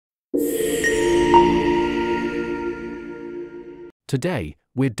Today,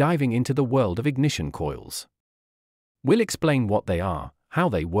 we're diving into the world of ignition coils. We'll explain what they are, how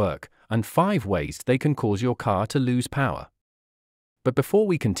they work, and 5 ways they can cause your car to lose power. But before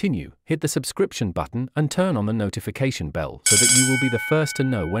we continue, hit the subscription button and turn on the notification bell so that you will be the first to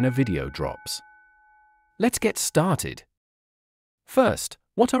know when a video drops. Let's get started. First,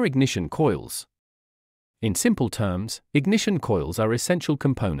 what are ignition coils? In simple terms, ignition coils are essential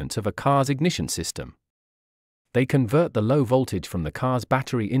components of a car's ignition system. They convert the low voltage from the car's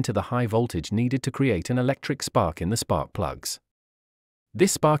battery into the high voltage needed to create an electric spark in the spark plugs.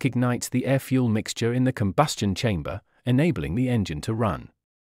 This spark ignites the air-fuel mixture in the combustion chamber, enabling the engine to run.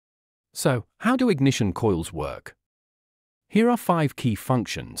 So, how do ignition coils work? Here are 5 key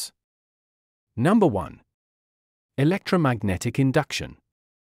functions. Number 1. Electromagnetic induction.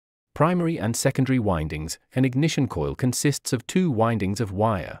 Primary and secondary windings. An ignition coil consists of 2 windings of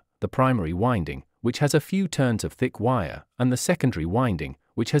wire, the primary winding, which has a few turns of thick wire, and the secondary winding,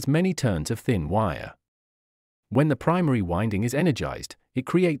 which has many turns of thin wire. When the primary winding is energized, it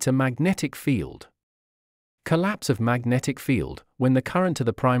creates a magnetic field. Collapse of magnetic field. When the current to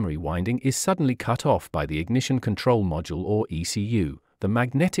the primary winding is suddenly cut off by the ignition control module or ECU, the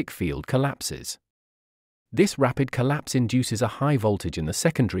magnetic field collapses. This rapid collapse induces a high voltage in the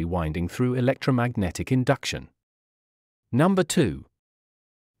secondary winding through electromagnetic induction. Number 2.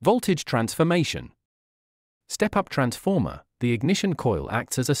 Voltage transformation. Step-up transformer. The ignition coil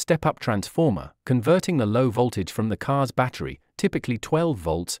acts as a step-up transformer, converting the low voltage from the car's battery, typically 12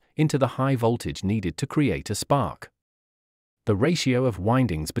 volts, into the high voltage needed to create a spark. The ratio of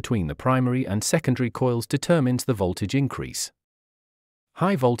windings between the primary and secondary coils determines the voltage increase.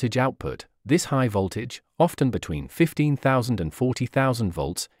 High voltage output. This high voltage, often between 15,000 and 40,000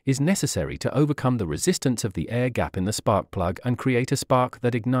 volts, is necessary to overcome the resistance of the air gap in the spark plug and create a spark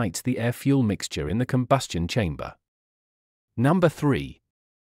that ignites the air-fuel mixture in the combustion chamber. Number 3.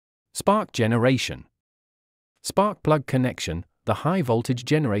 Spark generation. Spark plug connection. The high voltage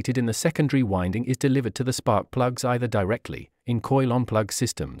generated in the secondary winding is delivered to the spark plugs either directly, in coil-on-plug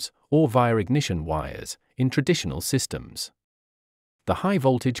systems, or via ignition wires, in traditional systems. The high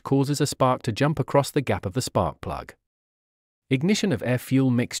voltage causes a spark to jump across the gap of the spark plug. Ignition of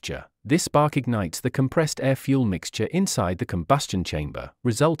air-fuel mixture. This spark ignites the compressed air-fuel mixture inside the combustion chamber,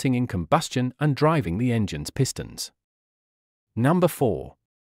 resulting in combustion and driving the engine's pistons. Number 4.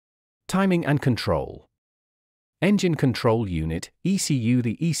 Timing and control. Engine control unit, ECU.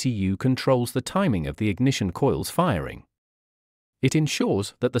 The ECU controls the timing of the ignition coil's firing. It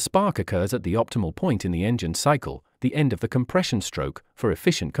ensures that the spark occurs at the optimal point in the engine cycle, the end of the compression stroke, for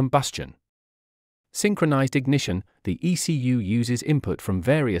efficient combustion. Synchronized ignition. The ECU uses input from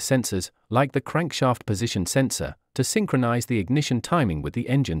various sensors, like the crankshaft position sensor, to synchronize the ignition timing with the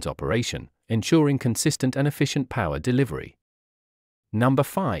engine's operation, ensuring consistent and efficient power delivery. Number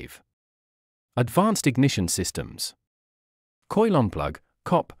 5. Advanced ignition systems. Coil-on-plug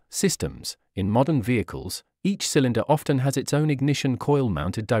 (COP) systems. In modern vehicles, each cylinder often has its own ignition coil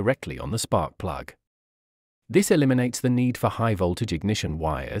mounted directly on the spark plug. This eliminates the need for high-voltage ignition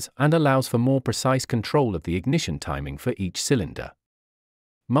wires and allows for more precise control of the ignition timing for each cylinder.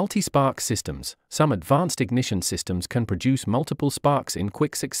 Multi-spark systems. Some advanced ignition systems can produce multiple sparks in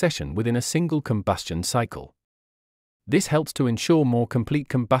quick succession within a single combustion cycle. This helps to ensure more complete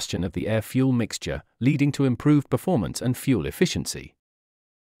combustion of the air-fuel mixture, leading to improved performance and fuel efficiency.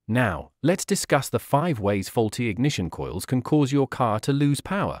 Now, let's discuss the 5 ways faulty ignition coils can cause your car to lose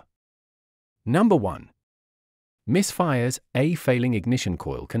power. Number 1. Misfires. A failing ignition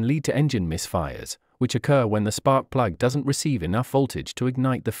coil can lead to engine misfires, which occur when the spark plug doesn't receive enough voltage to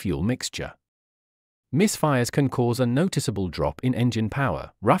ignite the fuel mixture. Misfires can cause a noticeable drop in engine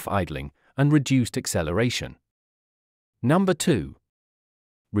power, rough idling, and reduced acceleration. Number 2.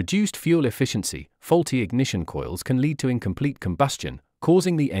 Reduced fuel efficiency. Faulty ignition coils can lead to incomplete combustion,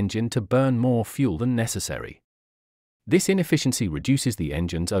 causing the engine to burn more fuel than necessary. This inefficiency reduces the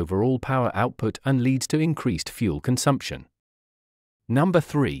engine's overall power output and leads to increased fuel consumption. Number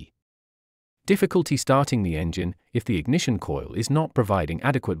 3. Difficulty starting the engine. If the ignition coil is not providing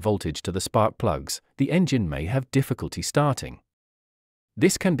adequate voltage to the spark plugs, the engine may have difficulty starting.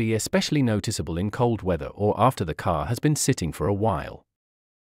 This can be especially noticeable in cold weather or after the car has been sitting for a while.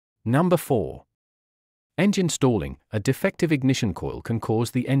 Number 4. Engine stalling. A defective ignition coil can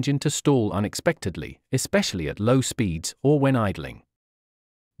cause the engine to stall unexpectedly, especially at low speeds or when idling.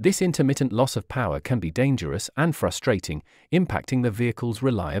 This intermittent loss of power can be dangerous and frustrating, impacting the vehicle's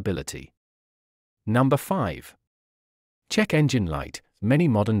reliability. Number 5. Check engine light. Many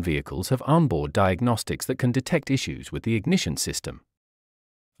modern vehicles have onboard diagnostics that can detect issues with the ignition system.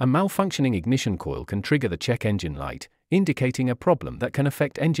 A malfunctioning ignition coil can trigger the check engine light, indicating a problem that can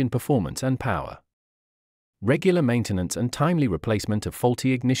affect engine performance and power. Regular maintenance and timely replacement of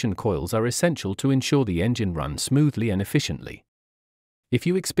faulty ignition coils are essential to ensure the engine runs smoothly and efficiently. If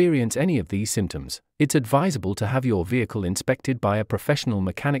you experience any of these symptoms, it's advisable to have your vehicle inspected by a professional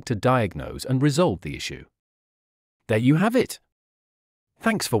mechanic to diagnose and resolve the issue. There you have it!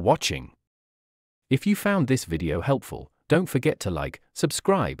 Thanks for watching. If you found this video helpful, don't forget to like,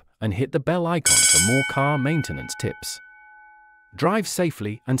 subscribe, and hit the bell icon for more car maintenance tips. Drive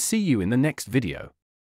safely and see you in the next video.